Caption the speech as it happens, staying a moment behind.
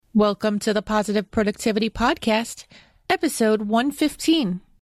Welcome to the Positive Productivity Podcast, episode 115.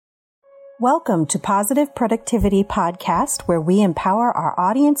 Welcome to Positive Productivity Podcast, where we empower our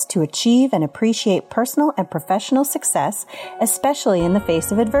audience to achieve and appreciate personal and professional success, especially in the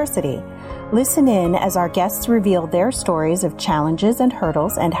face of adversity. Listen in as our guests reveal their stories of challenges and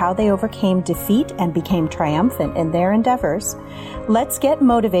hurdles and how they overcame defeat and became triumphant in their endeavors. Let's get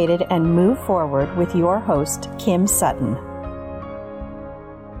motivated and move forward with your host, Kim Sutton.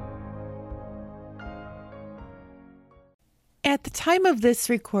 At the time of this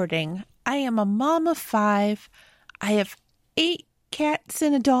recording, I am a mom of 5. I have 8 cats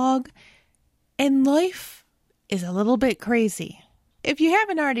and a dog, and life is a little bit crazy. If you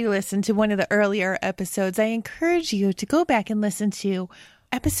haven't already listened to one of the earlier episodes, I encourage you to go back and listen to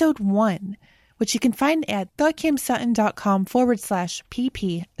episode 1, which you can find at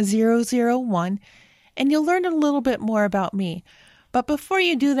thekimsutton.com/pp001, and you'll learn a little bit more about me. But before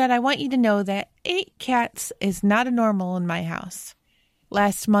you do that, I want you to know that 8 cats is not a normal in my house.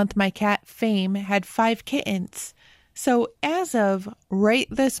 Last month, my cat Fame had 5 kittens. So as of right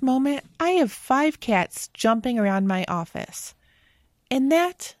this moment, I have 5 cats jumping around my office. And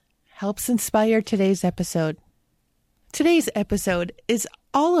that helps inspire today's episode. Today's episode is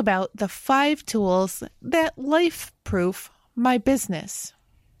all about the 5 tools that life-proof my business.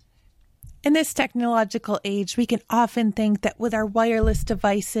 In this technological age, we can often think that with our wireless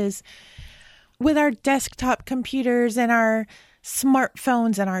devices, with our desktop computers and our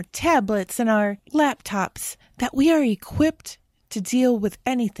smartphones and our tablets and our laptops, that we are equipped to deal with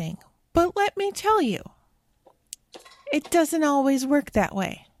anything. But let me tell you, it doesn't always work that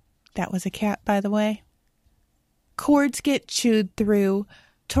way. That was a cat, by the way. Cords get chewed through.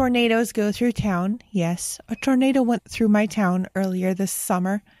 Tornadoes go through town. Yes, a tornado went through my town earlier this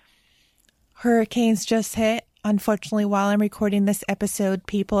summer. Hurricanes just hit. Unfortunately, while I'm recording this episode,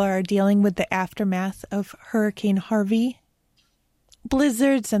 people are dealing with the aftermath of Hurricane Harvey.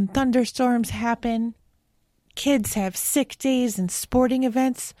 Blizzards and thunderstorms happen. Kids have sick days and sporting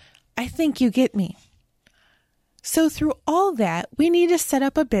events. I think you get me. So through all that, we need to set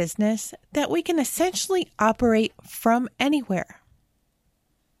up a business that we can essentially operate from anywhere.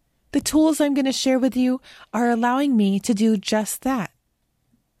 The tools I'm going to share with you are allowing me to do just that.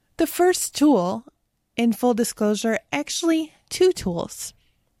 The first tool, in full disclosure, actually 2 tools.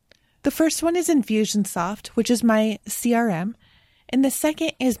 The first one is Infusionsoft, which is my CRM, and the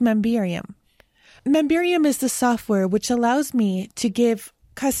second is Memberium. Memberium is the software which allows me to give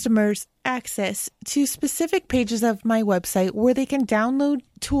customers access to specific pages of my website where they can download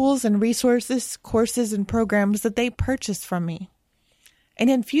tools and resources, courses, and programs that they purchase from me. And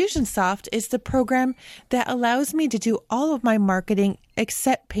Infusionsoft is the program that allows me to do all of my marketing,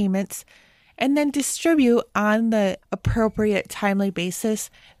 accept payments, and then distribute on the appropriate timely basis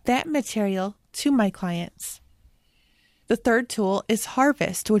that material to my clients. The third tool is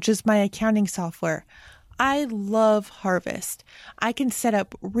Harvest, which is my accounting software. I love Harvest. I can set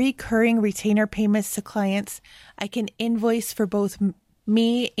up recurring retainer payments to clients. I can invoice for both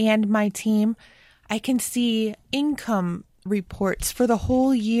me and my team. I can see income reports for the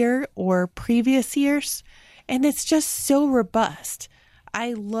whole year or previous years, and it's just so robust.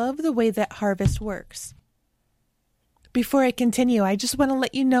 I love the way that Harvest works. Before I continue, I just want to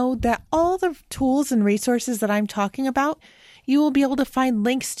let you know that all the tools and resources that I'm talking about, you will be able to find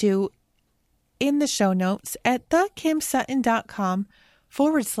links to in the show notes at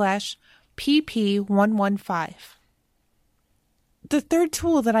thekimsutton.com/pp115. The third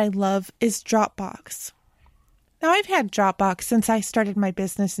tool that I love is Dropbox. Now, I've had Dropbox since I started my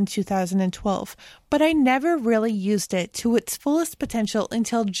business in 2012, but I never really used it to its fullest potential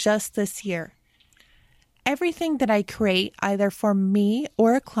until just this year. Everything that I create, either for me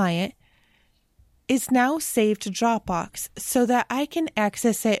or a client, is now saved to Dropbox so that I can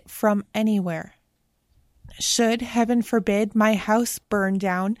access it from anywhere. Should, heaven forbid, my house burn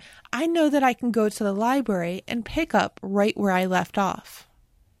down, I know that I can go to the library and pick up right where I left off.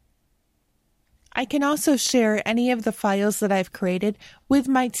 I can also share any of the files that I've created with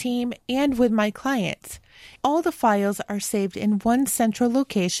my team and with my clients. All the files are saved in one central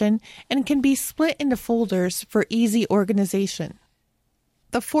location and can be split into folders for easy organization.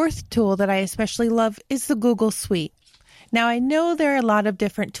 The fourth tool that I especially love is the Google Suite. Now, I know there are a lot of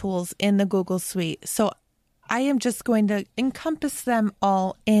different tools in the Google Suite, so I am just going to encompass them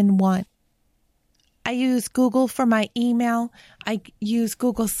all in one. I use Google for my email. I use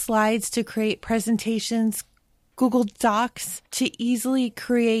Google Slides to create presentations, Google Docs to easily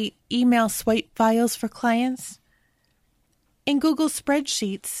create email swipe files for clients, and Google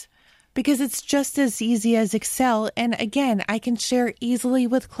Spreadsheets because it's just as easy as Excel, and again, I can share easily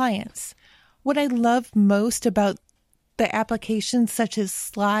with clients. What I love most about the applications such as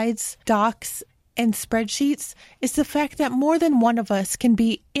Slides, Docs, and Spreadsheets is the fact that more than one of us can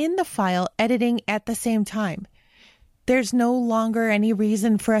be in the file editing at the same time. There's no longer any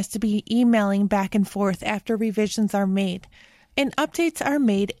reason for us to be emailing back and forth after revisions are made, and updates are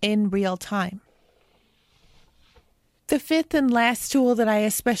made in real time. The fifth and last tool that I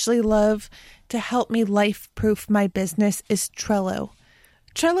especially love to help me life-proof my business is Trello.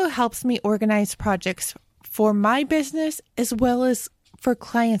 Trello helps me organize projects for my business as well as for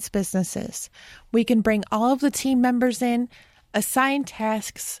clients' businesses. We can bring all of the team members in, assign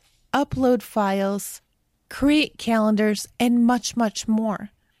tasks, upload files, create calendars, and much, much more.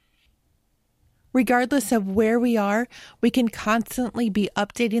 Regardless of where we are, we can constantly be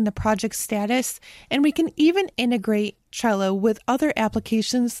updating the project status, and we can even integrate Trello with other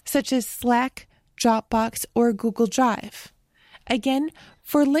applications such as Slack, Dropbox, or Google Drive. Again,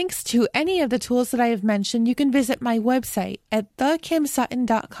 for links to any of the tools that I have mentioned, you can visit my website at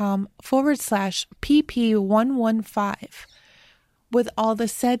thekimsutton.com/pp115. With all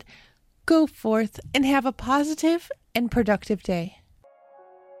this said, go forth and have a positive and productive day.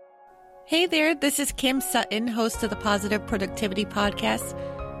 Hey there, this is Kim Sutton, host of the Positive Productivity Podcast,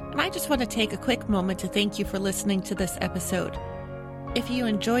 and I just want to take a quick moment to thank you for listening to this episode. If you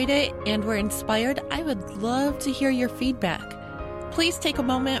enjoyed it and were inspired, I would love to hear your feedback. Please take a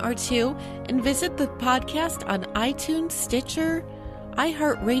moment or two and visit the podcast on iTunes, Stitcher,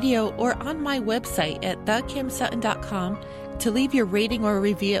 iHeartRadio, or on my website at thekimsutton.com to leave your rating or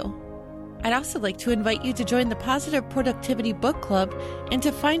review. I'd also like to invite you to join the Positive Productivity Book Club and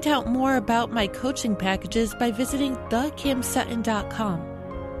to find out more about my coaching packages by visiting thekimsutton.com.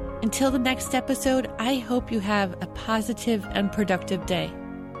 Until the next episode, I hope you have a positive and productive day.